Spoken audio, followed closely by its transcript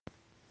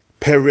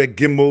Perek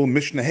Gimel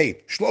Mishnah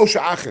Hey.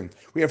 Shlosha Achim.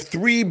 We have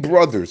three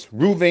brothers,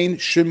 Ruvain,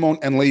 Shimon,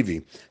 and Levi.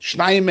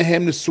 Shnayim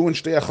mehem nesuin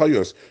shtei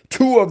achayos.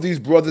 Two of these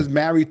brothers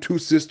married two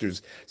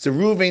sisters. So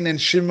Ruvain and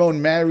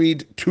Shimon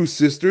married two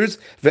sisters.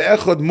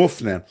 Ve'echad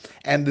mufne.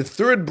 And the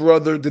third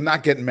brother did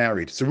not get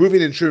married. So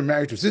Ruvain and Shimon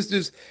married two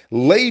sisters.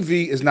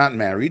 Levi is not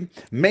married.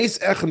 Meis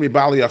echad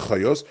mibali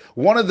achayos.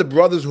 One of the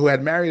brothers who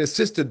had married a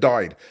sister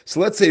died. So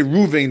let's say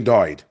Ruvain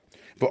died.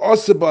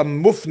 V'osaba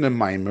mufne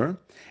maimer.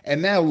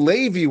 And now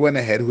Levi went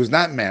ahead, who's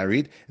not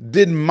married,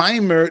 did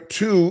mimer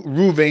to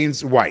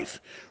Ruvain's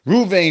wife.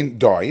 Ruvain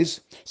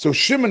dies, so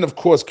Shimon, of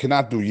course,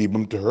 cannot do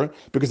yibum to her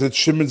because it's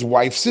Shimon's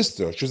wife's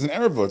sister. She's an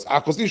erva, it's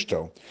Achos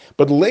Ishto.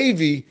 But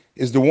Levi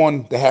is the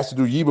one that has to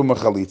do yibum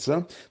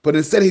chalitza, but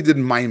instead he did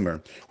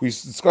mimer. We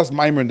discussed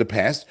mimer in the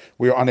past,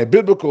 where on a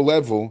biblical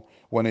level,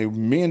 when a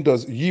man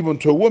does yibum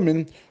to a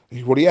woman,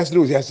 what he has to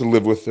do is he has to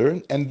live with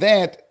her, and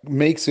that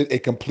makes it a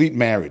complete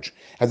marriage,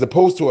 as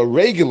opposed to a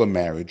regular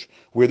marriage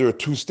where there are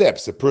two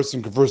steps. A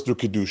person can first do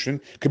kedushin,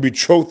 could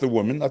betroth a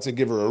woman, let's say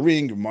give her a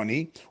ring,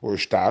 money, or a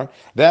star.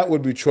 That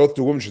would betroth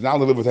to a woman. She's not allowed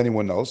to live with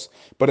anyone else,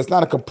 but it's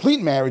not a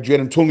complete marriage yet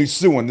until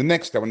nisuin, the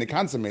next step, when they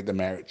consummate the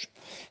marriage.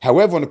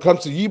 However, when it comes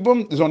to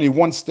yibum, there's only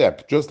one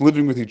step, just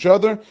living with each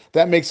other.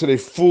 That makes it a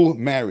full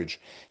marriage.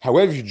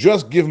 However, if you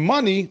just give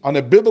money, on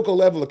a biblical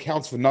level, it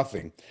counts for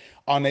nothing.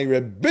 On a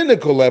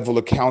rabbinical level,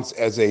 it counts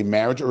as a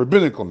marriage, a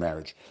rabbinical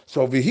marriage.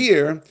 So over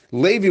here,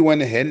 Levi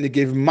went ahead and he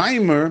gave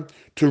mimer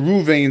to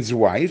Ruvain's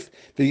wife,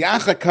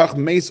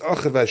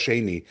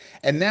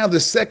 and now the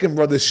second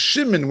brother,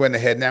 Shimon, went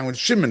ahead now when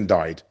Shimon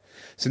died.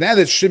 So now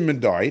that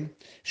Shimon died,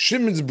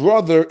 Shimon's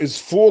brother is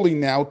falling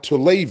now to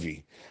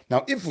Levi.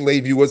 Now, if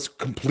Levi was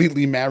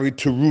completely married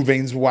to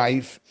Ruvain's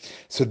wife,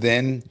 so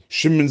then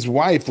Shimon's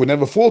wife would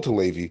never fall to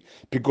Levi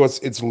because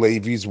it's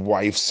Levi's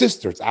wife's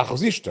sister. It's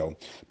Achos Ishto.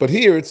 But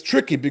here it's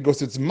tricky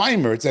because it's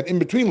mimer. It's that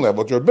in-between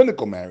level. It's a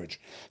rabbinical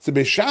marriage. So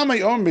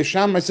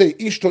Beishamai say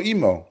Ishto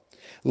Imo.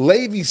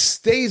 Levi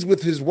stays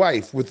with his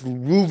wife, with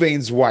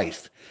Ruvain's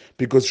wife.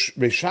 Because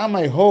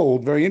Beishamai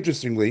hold, very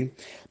interestingly,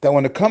 that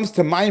when it comes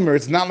to mimer,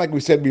 it's not like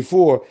we said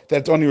before that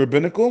it's only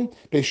rabbinical.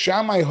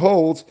 Beishamai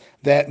holds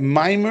that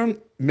mimer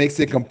makes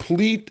a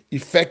complete,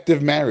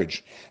 effective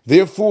marriage.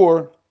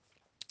 Therefore,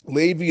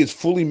 Levi is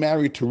fully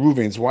married to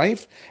Ruvain's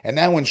wife, and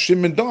now when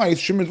Shimon dies,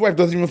 Shimon's wife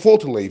doesn't even fall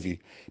to Levi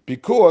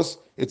because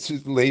it's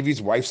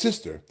Levi's wife's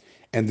sister.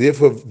 And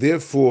therefore,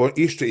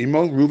 Ishta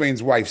Imo,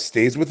 Ruvain's wife,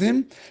 stays with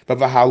him. But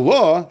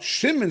Vahalah,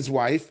 Shimon's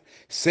wife,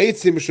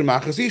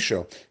 Achos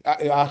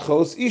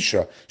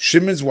Isha.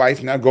 Shimon's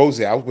wife now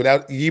goes out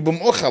without Yibum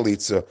or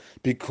Chalitza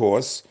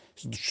because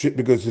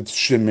it's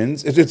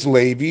Shimon's, it's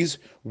Levi's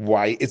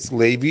wife, it's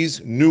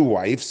Levi's new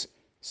wife's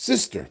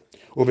sister.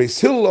 Or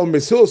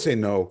Beis say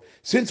no,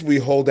 since we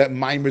hold that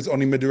mimer is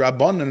only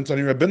midrabanan, it's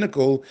only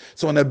rabbinical,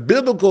 so on a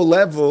biblical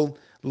level,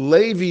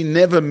 Levi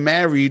never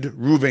married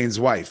Ruvain's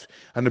wife.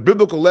 On a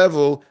biblical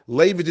level,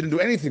 Levi didn't do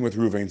anything with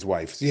Ruvain's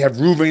wife. So you have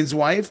Ruvain's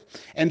wife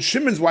and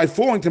Shimon's wife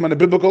falling to him on a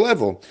biblical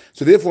level.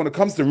 So therefore, when it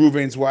comes to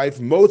Ruvain's wife,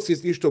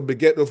 Motzias Ishto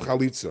beget of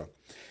Chalitza.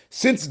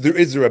 Since there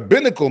is a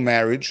rabbinical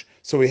marriage,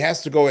 so he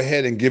has to go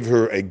ahead and give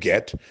her a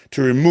get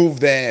to remove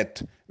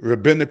that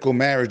rabbinical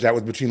marriage that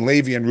was between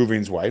Levi and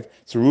Ruvain's wife.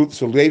 So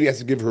Levi has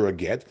to give her a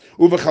get.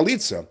 Uva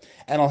chalitza.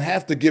 And I'll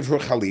have to give her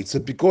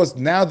chalitza because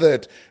now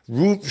that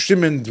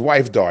Shimon's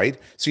wife died,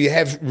 so you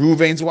have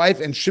Ruvain's wife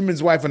and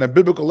Shimon's wife on a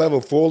biblical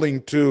level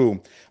falling to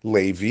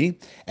Levi.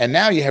 And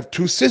now you have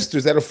two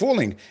sisters that are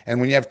falling. And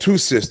when you have two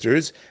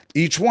sisters,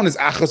 each one is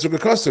achas or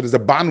gekasa. There's a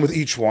bond with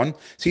each one.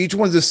 So each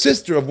one is the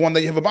sister of one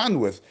that you have a bond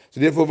with. So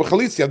therefore,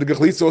 v'chalitza, you have to give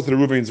chalitza also to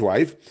Ruvain's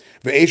wife.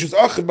 V'eshes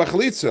achad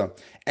b'chalitza.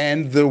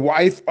 And the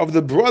wife of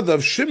the brother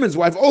of Shimon's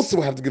wife also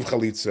will have to give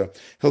chalitza.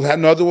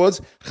 In other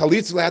words,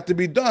 chalitza will have to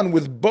be done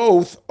with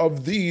both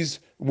of these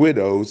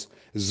widows.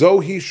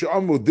 Zohi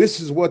sh'amu.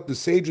 This is what the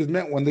sages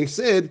meant when they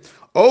said,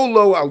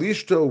 Olo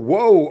alishta,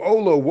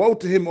 woe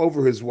to him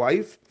over his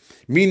wife.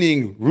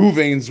 Meaning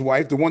Ruvain's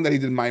wife, the one that he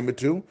did mimer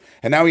to,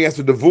 and now he has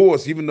to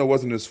divorce even though it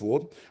wasn't his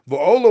fault. And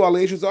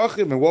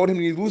woe to him,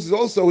 he loses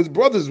also his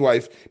brother's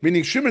wife,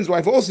 meaning Shimon's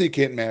wife also he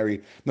can't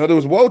marry. Now there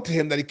was woe to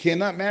him that he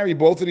cannot marry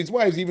both of these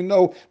wives, even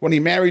though when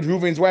he married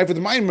Ruvain's wife with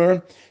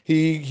mimer,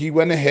 he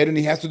went ahead and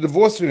he has to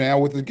divorce her now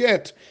with the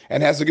get,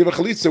 and has to give a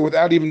chalitza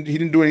without he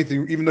didn't do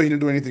anything, even though he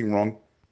didn't do anything wrong.